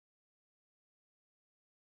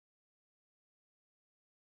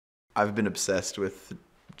I've been obsessed with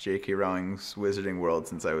J.K. Rowling's Wizarding World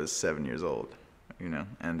since I was 7 years old, you know,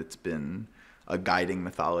 and it's been a guiding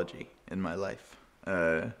mythology in my life.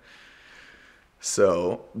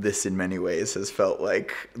 So this, in many ways, has felt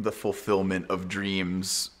like the fulfillment of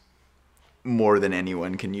dreams more than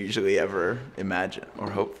anyone can usually ever imagine or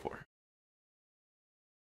hope for.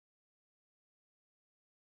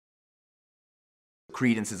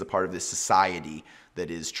 Credence is a part of this society that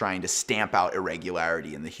is trying to stamp out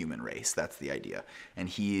irregularity in the human race. That's the idea. And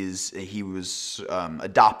he was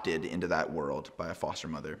adopted into that world by a foster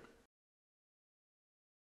mother.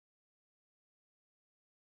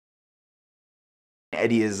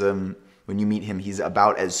 Eddie is, when you meet him, he's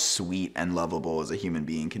about as sweet and lovable as a human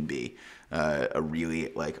being can be. A really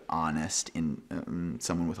honest,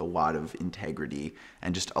 someone with a lot of integrity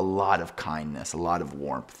and just a lot of kindness, a lot of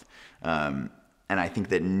warmth. And I think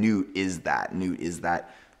that Newt is that. Newt is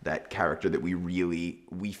that character that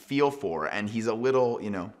we feel for. And he's a little,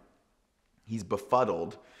 he's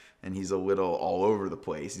befuddled and he's a little all over the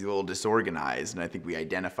place. He's a little disorganized, and I think we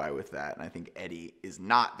identify with that. And I think Eddie is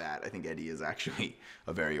not that. I think Eddie is actually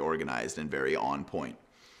a very organized and very on point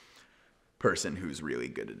person who's really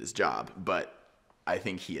good at his job. But I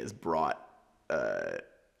think he has brought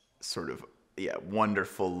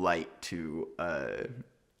wonderful light to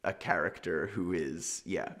a character who is,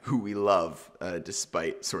 who we love,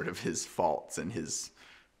 despite sort of his faults and his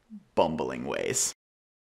bumbling ways.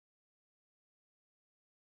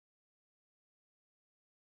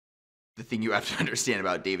 The thing you have to understand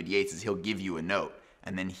about David Yates is he'll give you a note,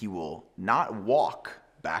 and then he will not walk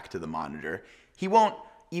back to the monitor. He won't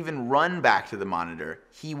even run back to the monitor.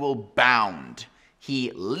 He will bound.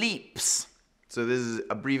 He leaps. So this is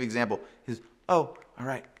a brief example. Oh, all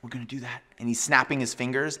right, we're gonna do that. And he's snapping his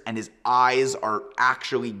fingers, and his eyes are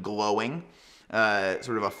actually glowing,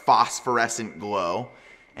 sort of a phosphorescent glow.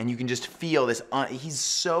 And you can just feel this, he's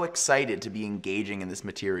so excited to be engaging in this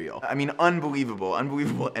material. I mean, unbelievable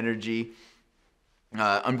energy,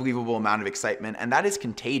 unbelievable amount of excitement, and that is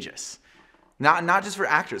contagious. Not just for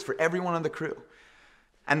actors, for everyone on the crew.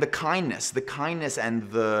 And the kindness and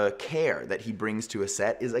the care that he brings to a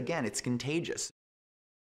set is, again, it's contagious.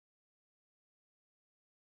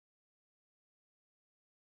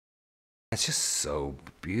 It's just so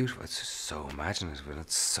beautiful, it's just so imaginative, and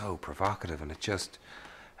it's so provocative, and it just,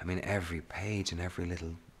 I mean, every page and every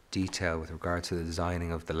little detail with regard to the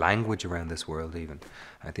designing of the language around this world even.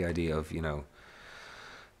 At the idea of, in a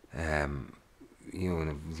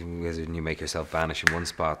wizard, you make yourself vanish in one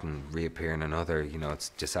spot and reappear in another,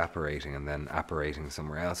 it's disapparating and then apparating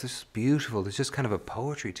somewhere else. It's just beautiful. There's just kind of a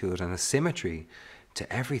poetry to it and a symmetry to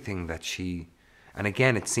everything that she... And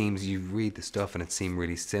again, it seems, you read the stuff and it seemed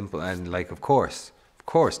really simple and of course,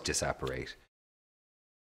 disapparate.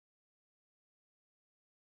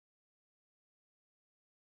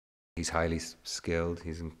 He's highly skilled,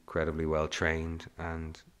 he's incredibly well trained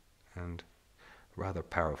and rather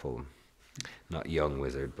powerful. Not young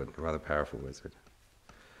wizard, but rather powerful wizard.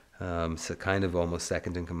 So kind of almost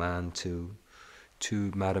second in command to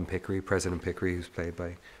Madame Pickery, President Pickery, who's played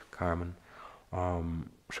by Carmen.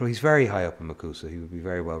 So he's very high up in Makusa. He would be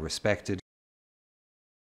very well respected.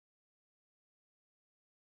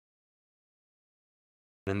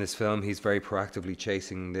 In this film, he's very proactively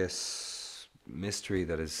chasing this mystery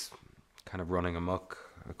that is kind of running amok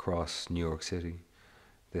across New York City.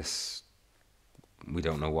 This, we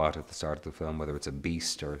don't know what at the start of the film, whether it's a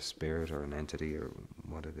beast or a spirit or an entity or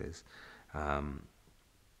what it is. And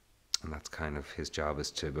that's kind of his job, is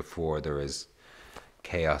to, before there is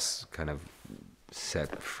chaos kind of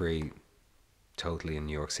set free totally in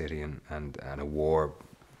New York City and a war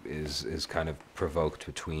is kind of provoked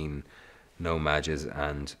between no-mages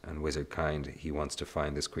and wizard kind. He wants to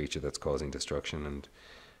find this creature that's causing destruction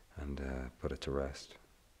and put it to rest.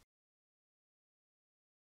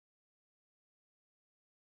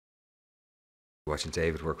 Watching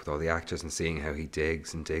David work with all the actors and seeing how he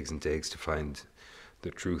digs and digs and digs to find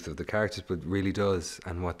the truth of the characters, but really does,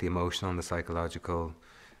 and what the emotional and the psychological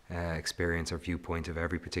experience or viewpoint of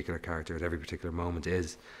every particular character at every particular moment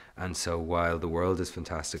is. And so while the world is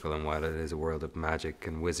fantastical, and while it is a world of magic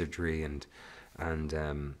and wizardry and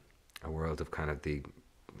a world of kind of the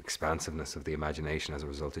expansiveness of the imagination as a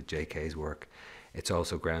result of J.K.'s work, it's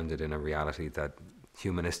also grounded in a reality that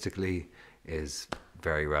humanistically is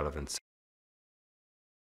very relevant.